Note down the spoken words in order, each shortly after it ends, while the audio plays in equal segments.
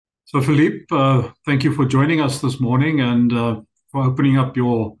So, Philippe, thank you for joining us this morning and for opening up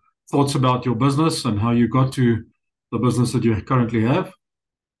your thoughts about your business and how you got to the business that you currently have.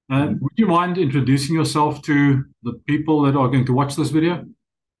 Mhm. Would you mind introducing yourself to the people that are going to watch this video?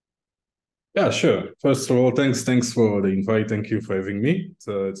 Yeah, sure. First of all, thanks for the invite. Thank you for having me.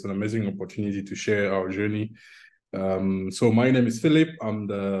 It's an amazing opportunity to share our journey. So my name is Philippe. I'm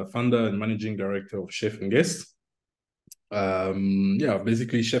the founder and managing director of Chef and Guest. Yeah,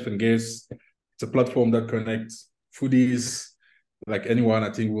 basically Chef and Guest. It's a platform that connects foodies like anyone.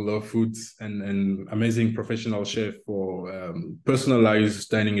 I think will love food and amazing professional chef for personalized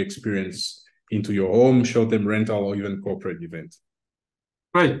dining experience into your home, short-term rental, or even corporate event.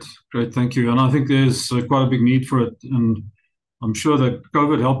 Great, great, thank you. And I think there's quite a big need for it. And I'm sure that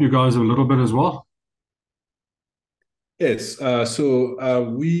COVID helped you guys a little bit as well. Yes, so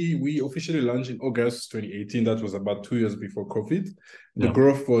we officially launched in August 2018. That was about 2 years before COVID. The Yeah,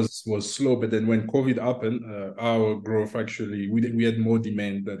 growth was slow, but then when COVID happened, our growth actually we had more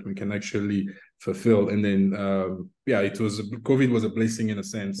demand that we can actually fulfill. And then yeah, it was COVID was a blessing in a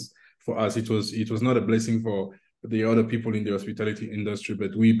sense for us. It was not a blessing for the other people in the hospitality industry,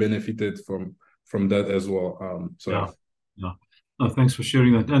 but we benefited from that as well. So yeah, yeah. yeah. No, thanks for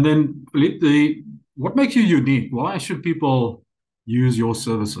sharing that. And then, Philippe, what makes you unique? Why should people use your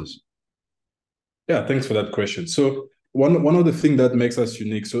services? Yeah, thanks for that question. So one of the things that makes us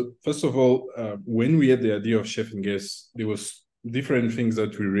unique. So first of all, when we had the idea of chef and guest, there was different things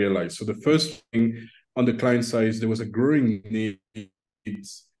that we realized. So the first thing on the client side, there was a growing need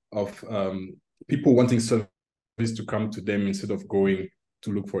of people wanting service to come to them instead of going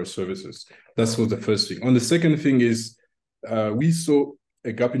to look for services. That was the first thing. On the second thing is we saw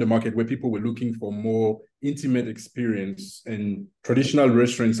a gap in the market where people were looking for more intimate experience, and traditional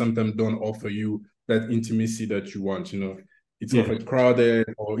restaurants sometimes don't offer you that intimacy that you want. It's Yes, often crowded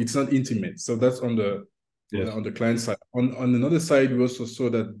or it's not intimate. So that's on the yes, on the client side. On another side, we also saw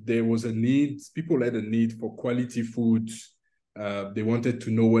that there was a need. People had a need for quality food. They wanted to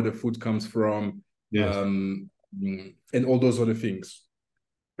know where the food comes from, yes, um, and all those other things.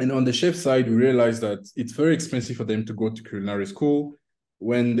 And on the chef side, we realized that it's very expensive for them to go to culinary school.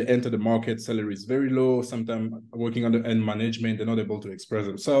 When they enter the market, salary is very low. Sometimes working on the end management, they're not able to express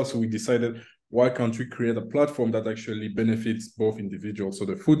themselves. So we decided, why can't we create a platform that actually benefits both individuals? So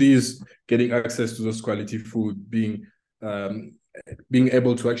the foodies getting access to those quality food, um, being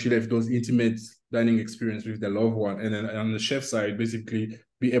able to actually have those intimate dining experience with their loved one, and then on the chef side, basically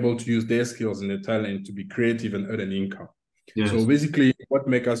be able to use their skills and their talent to be creative and earn an income. So yes, basically, what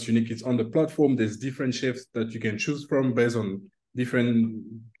makes us unique is on the platform, there's different chefs that you can choose from based on different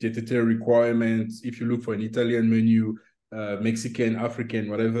dietary requirements. If you look for an Italian menu, Mexican, African,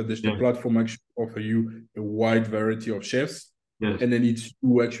 whatever, the yes, platform actually offer you a wide variety of chefs. yes. And then it's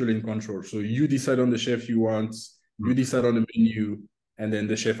you actually in control. So you decide on the chef you want, you Mm. decide on the menu, and then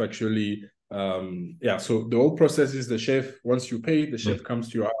the chef actually, yeah. So the whole process is the chef, once you pay, the Yes. chef comes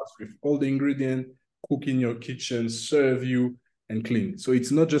to your house with all the ingredients, cook in your kitchen, serve you, and clean. So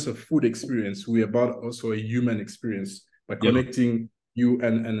it's not just a food experience. We're about also a human experience by Yeah. connecting you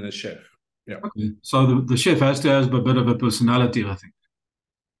and the chef. Yeah, Okay. So the chef has to have a bit of a personality, I think.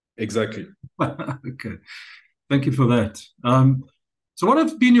 exactly. Okay. Thank you for that. So what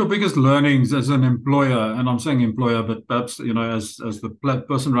have been your biggest learnings as an employer? And I'm saying employer, but perhaps, as the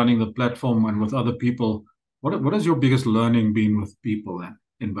person running the platform and with other people, what has your biggest learning been with people then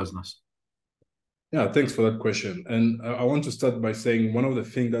in business? Yeah, thanks for that question. And I want to start by saying one of the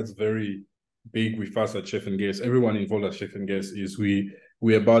things that's very big with us at Chef and Guest, everyone involved at Chef and Guest, is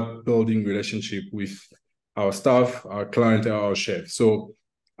we about building relationship with our staff, our client, and our chef. So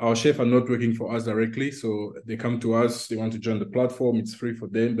our chef are not working for us directly. So they come to us, they want to join the platform. It's free for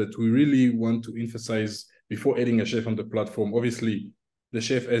them, but we really want to emphasize before adding a chef on the platform. Obviously, the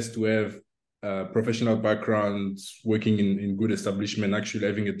chef has to have professional background, working in good establishment, actually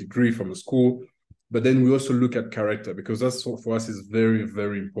having a degree from a school, but then we also look at character, because that's what for us is very,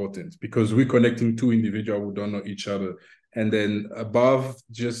 very important, because we're connecting two individuals who don't know each other. And then above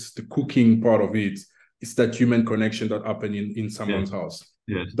just the cooking part of it, it's that human connection that happen in Yes, someone's house.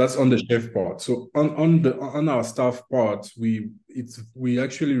 yes, That's on the chef part. So on our staff part, we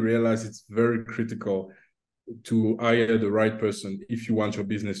actually realize it's very critical to hire the right person if you want your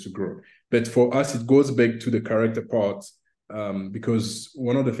business to grow. But for us, it goes back to the character part, because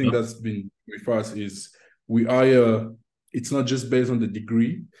one of the things yeah, that's been with us is we hire, it's not just based on the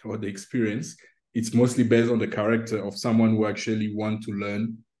degree or the experience, it's mostly based on the character of someone who actually want to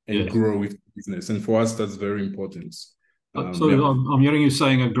learn and yes. grow with business. And for us, that's very important. So Yeah. I'm hearing you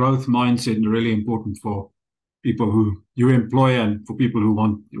saying a growth mindset is really important for. people who you employ and for people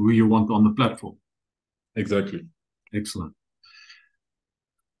who you want on the platform. Exactly. Excellent.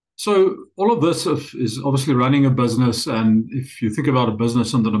 So all of this is obviously running a business, and if you think about a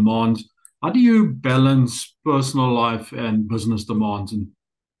business and the demands, how do you balance personal life and business demands in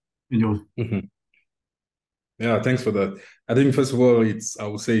your? Mhm. Yeah, thanks for that. I think first of all, I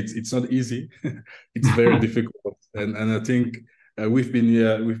would say it's not easy. It's very difficult, and I think we've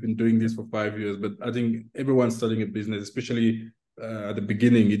been doing this for 5 years. But I think everyone starting a business, especially at the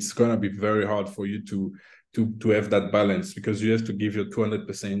beginning, it's gonna be very hard for you to have that balance because you have to give your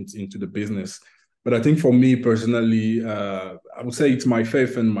 200% into the business. But I think for me personally, I would say it's my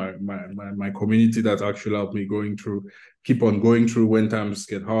faith and my community that actually helped me keep on going through when times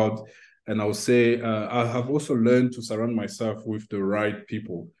get hard. And I would say I have also learned to surround myself with the right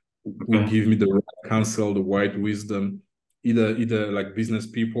people who give me the right counsel, the right wisdom, either like business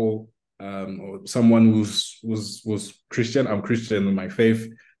people or someone was Christian. I'm Christian in my faith,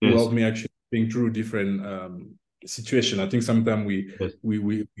 who helped me actually think through different situation. I think sometimes we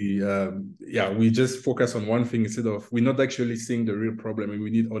just focus on one thing instead of we're not actually seeing the real problem, and we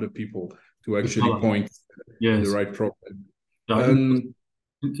need other people to actually point the right problem.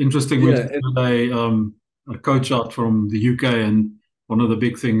 Interesting. We had a coach out from the UK, and one of the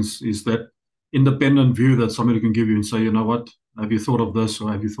big things is that independent view that somebody can give you and say, you know what, have you thought of this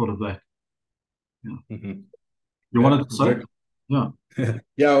or have you thought of that? Yeah. You wanted to say? Yeah.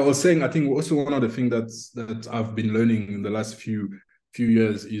 Yeah, I was saying, I think also one of the things that I've been learning in the last few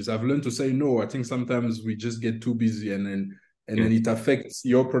years is I've learned to say no. I think sometimes we just get too busy and then it affects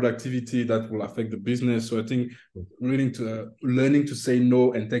your productivity, that will affect the business. So I think learning to say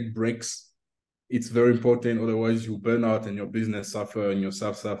no and take breaks, it's very important. Otherwise you burn out and your business suffer and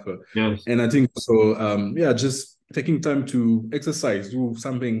yourself suffer. Yes. And I think so, just taking time to exercise, do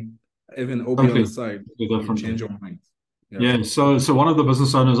something, even hobby on the side, to change your mind. Yeah. So one of the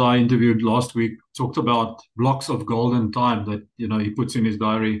business owners I interviewed last week talked about blocks of golden time that, he puts in his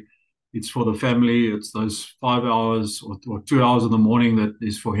diary. It's for the family. It's those 5 hours or 2 hours in the morning that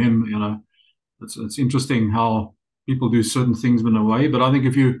is for him. It's interesting how people do certain things in a way. But I think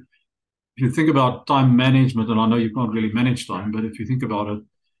if you think about time management, and I know you can't really manage time, but if you think about it,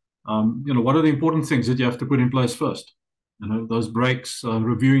 what are the important things that you have to put in place first? Those breaks,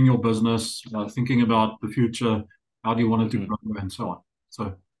 reviewing your business, thinking about the future. How do you want it to grow and so on?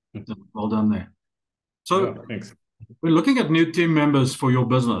 So well done there. So thanks. We're looking at new team members for your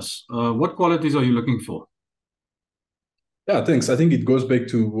business. What qualities are you looking for? Yeah, thanks. I think it goes back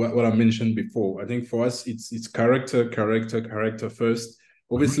to what I mentioned before. I think for us, it's character first.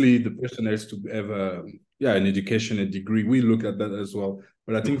 Obviously, the person has to have an education, a degree. We look at that as well.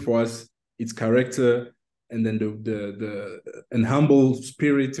 But I think for us, it's character, and then the humble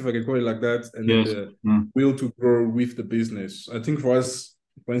spirit, if I can call it like that, and then the will to grow with the business. I think for us,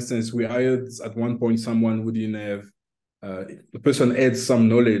 for instance, we hired at one point someone who didn't have, the person had some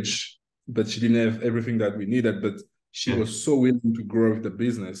knowledge, but she didn't have everything that we needed. But she was so willing to grow with the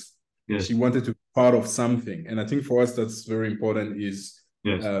business. She wanted to be part of something. And I think for us, that's very important is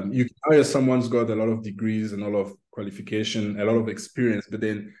you can hire someone who's got a lot of degrees and a lot of qualification, a lot of experience, but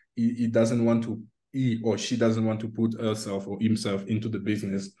then he or she doesn't want to put herself or himself into the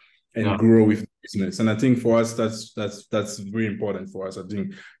business and grow with the business. And I think for us, that's very important for us. I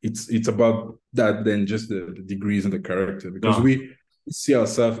think it's about that than just the degrees and the character, because we see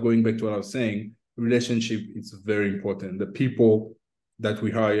ourselves, going back to what I was saying, relationship is very important. The people that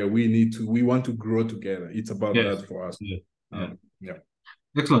we hire, we want to grow together. It's about that for us.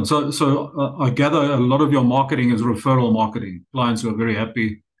 Excellent. So I gather a lot of your marketing is referral marketing. Clients who are very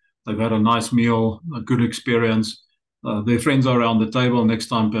happy, they've had a nice meal, a good experience. Their friends are around the table. Next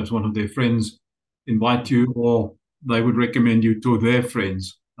time, perhaps one of their friends invite you, or they would recommend you to their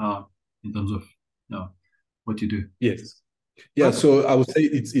friends in terms of what you do. Yes. Yeah, so I would say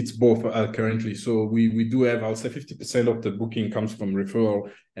it's both currently. So we do have, I would say 50% of the booking comes from referral,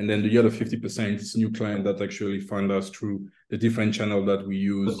 and then the other 50% is new client that actually find us through the different channels that we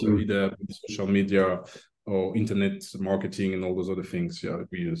use, either social media or internet marketing and all those other things. Yeah,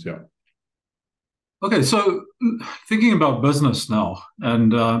 we use. Yeah. Okay, so thinking about business now,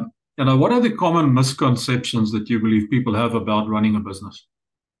 and what are the common misconceptions that you believe people have about running a business?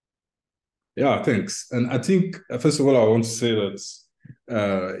 Yeah, thanks. And I think, first of all, I want to say that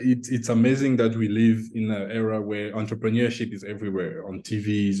it's amazing that we live in an era where entrepreneurship is everywhere, on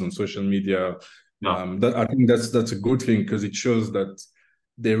TVs, on social media. I think that's a good thing, because it shows that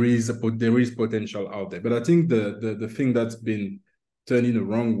there is potential out there. But I think the thing that's been turned in the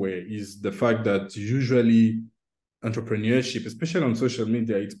wrong way is the fact that usually entrepreneurship, especially on social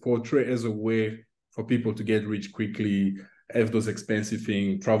media, it's portrayed as a way for people to get rich quickly, have those expensive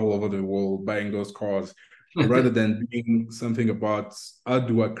things, travel over the world, buying those cars, rather than being something about how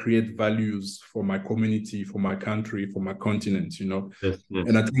do I create values for my community, for my country, for my continent, you know? Yes, yes.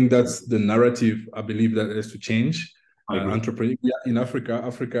 And I think that's the narrative I believe that has to change. Entrepreneur in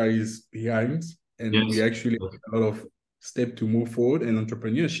Africa is behind, and yes, we actually have a lot of step to move forward. And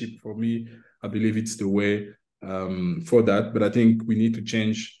entrepreneurship, for me, I believe it's the way for that. But I think we need to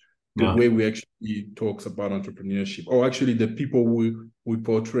change the way we actually talks about entrepreneurship, or actually the people we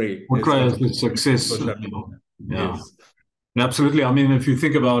portray as a success. Yes. Absolutely. I mean, if you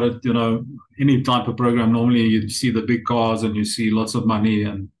think about it, you know, any type of program, normally you see the big cars and you see lots of money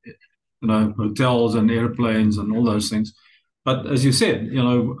and, you know, hotels and airplanes and all those things. But as you said, you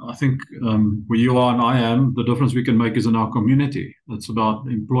know, I think where you are and I am, the difference we can make is in our community. It's about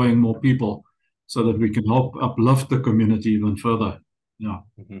employing more people so that we can help uplift the community even further. Yeah.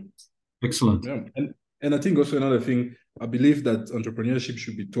 Mm-hmm. Excellent. Yeah. And I think also another thing, I believe that entrepreneurship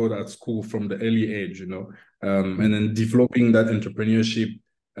should be taught at school from the early age, you know, and then developing that entrepreneurship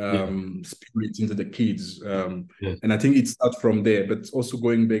spirit into the kids. And I think it starts from there, but also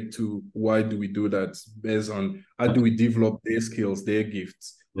going back to why do we do that, based on how do we develop their skills, their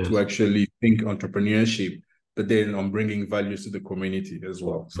gifts to actually think entrepreneurship, but then on bringing values to the community as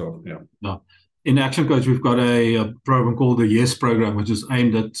well. So, yeah. In Action Coach, we've got a program called the YES program, which is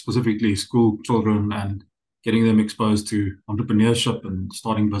aimed at specifically school children and getting them exposed to entrepreneurship and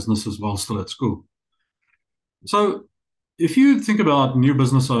starting businesses while still at school. So if you think about new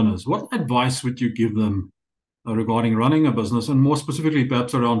business owners, what advice would you give them regarding running a business, and more specifically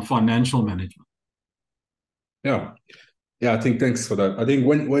perhaps around financial management? Yeah, I think thanks for that. I think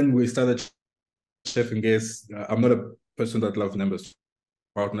when we started Chef and Guest, I'm not a person that loves numbers.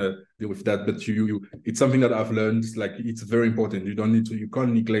 Partner deal with that, but it's something that I've learned. Like, it's very important. You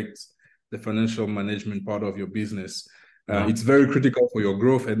can't neglect the financial management part of your business. It's very critical for your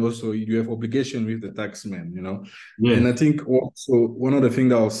growth, and also you have obligation with the taxman, you know. And I think also one of the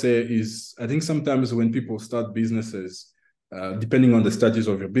things that I'll say is, I think sometimes when people start businesses, depending on the status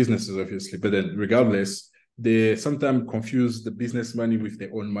of your businesses, obviously, but then regardless, they sometimes confuse the business money with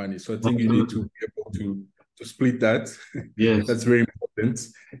their own money. So I think you need to be able to split that. That's very important.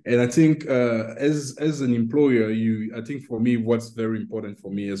 And I think as an employer, I think for me, what's very important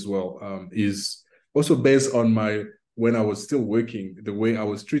for me as well is also based on when I was still working, the way I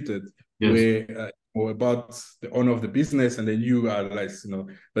was treated, where or about the owner of the business, and then you are less, you know.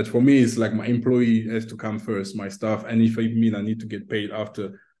 But for me, it's like my employee has to come first, my staff, and if I mean I need to get paid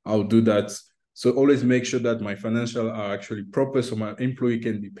after, I'll do that. So always make sure that my financial are actually proper, so my employee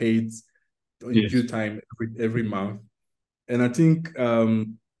can be paid in due time every month. And I think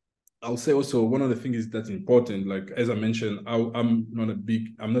I'll say also one of the things that's important, like as I mentioned, I'm not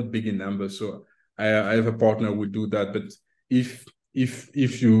big in numbers, so I have a partner who will do that. But if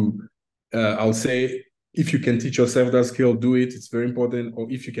you I'll say, if you can teach yourself that skill, do it. It's very important.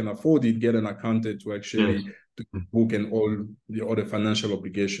 Or if you can afford it, get an accountant to actually do book and all the other financial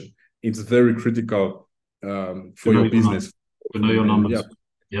obligation. It's very critical for your business. To know your numbers.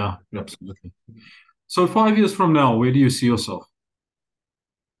 Yeah, absolutely. So 5 years from now, where do you see yourself?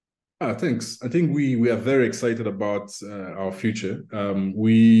 Thanks. I think we are very excited about our future.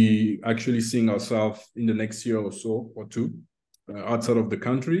 We actually seeing ourselves in the next year or so or two outside of the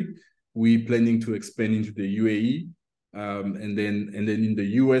country. We planning to expand into the UAE, and then in the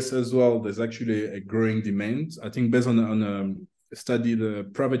US as well. There's actually a growing demand. I think based on a study, the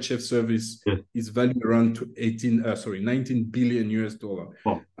private chef service is valued around to 19 billion US dollar.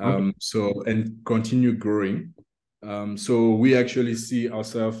 So, and continue growing. So we actually see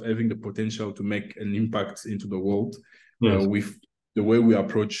ourselves having the potential to make an impact into the world with the way we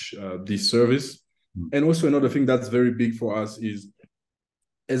approach this service. And also another thing that's very big for us is,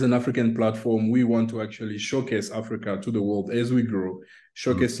 as an African platform, we want to actually showcase Africa to the world as we grow,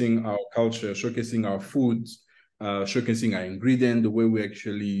 showcasing our culture, showcasing our foods, showcasing our ingredient, the way we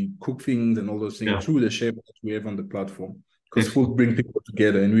actually cook things and all those things through the shape that we have on the platform. Because food brings people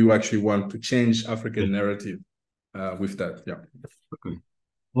together, and we actually want to change African narrative with that. Yeah. Okay.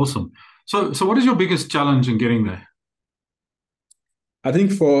 Awesome. So what is your biggest challenge in getting there? I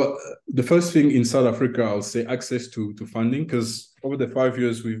think for the first thing in South Africa, I'll say access to funding, because over the 5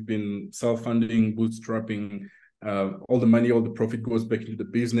 years, we've been self-funding, bootstrapping, all the money, all the profit goes back into the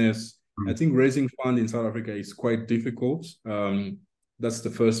business. I think raising fund in South Africa is quite difficult. That's the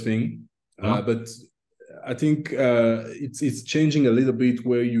first thing. But I think it's changing a little bit,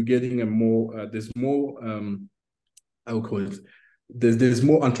 where you're getting there's more, I would call it, there's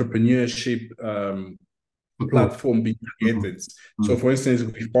more entrepreneurship platform being created. So for instance,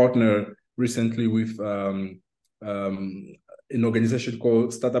 we partner recently with an organization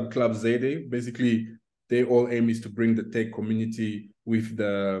called Startup Club Zede. Basically, their all aim is to bring the tech community with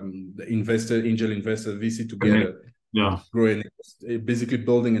the angel investor, VC together. Yeah. Growing, basically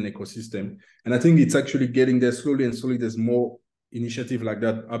building an ecosystem. And I think it's actually getting there slowly and slowly. There's more initiative like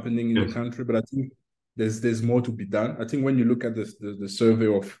that happening in the country, but I think there's more to be done. I think when you look at the survey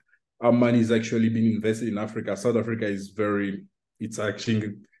of how money is actually being invested in Africa, South Africa is it's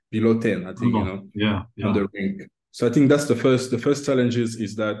actually below 10, I think, on the rank. So I think that's the first challenges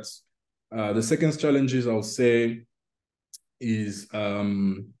is that the second challenges I'll say is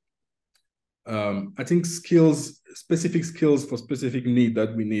I think specific skills for specific need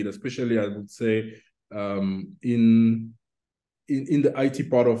that we need, especially I would say in the IT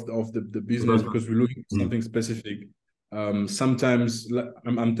part of the business, because we're looking for something specific. Sometimes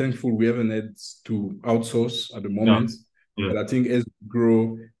I'm thankful we haven't had to outsource at the moment, but I think as we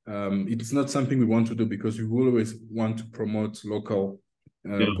grow, it's not something we want to do because we will always want to promote local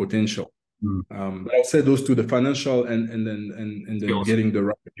potential. But I'll say those two: the financial and then getting the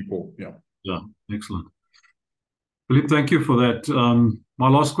right people. Yeah, excellent. Philippe, thank you for that. My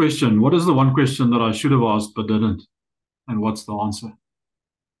last question: what is the one question that I should have asked but didn't, and what's the answer?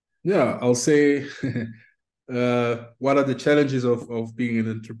 Yeah, I'll say, what are the challenges of being an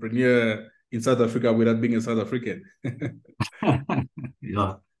entrepreneur in South Africa without being a South African?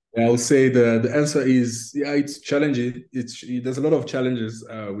 Yeah. I'll say the answer is, it's challenging. There's a lot of challenges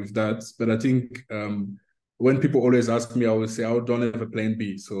with that, but I think when people always ask me, I always say I don't have a plan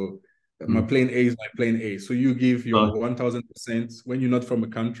B. So my plan A is my plan A. So you give your 1,000% when you're not from a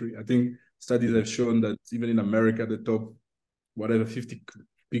country. I think studies have shown that even in America, the top 50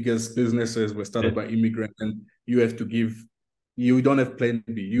 biggest businesses were started by immigrants, and you don't have plan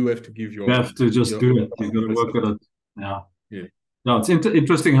B. You have to give You have to just do it. You've got to work at it. Yeah. Yeah, it's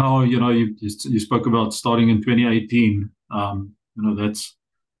interesting how you spoke about starting in 2018. That's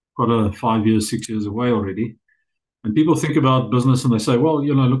quite a 5 years, 6 years away already. And people think about business and they say, well,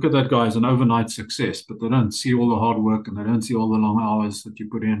 look at that guy, it's an overnight success, but they don't see all the hard work and they don't see all the long hours that you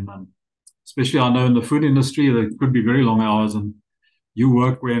put in. And especially, I know in the food industry, there could be very long hours, and you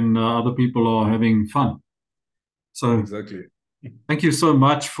work when other people are having fun. So exactly. Thank you so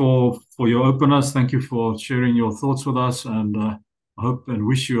much for your openness. Thank you for sharing your thoughts with us, and I hope and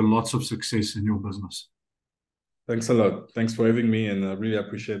wish you lots of success in your business. Thanks a lot. Thanks for having me, and I really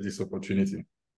appreciate this opportunity.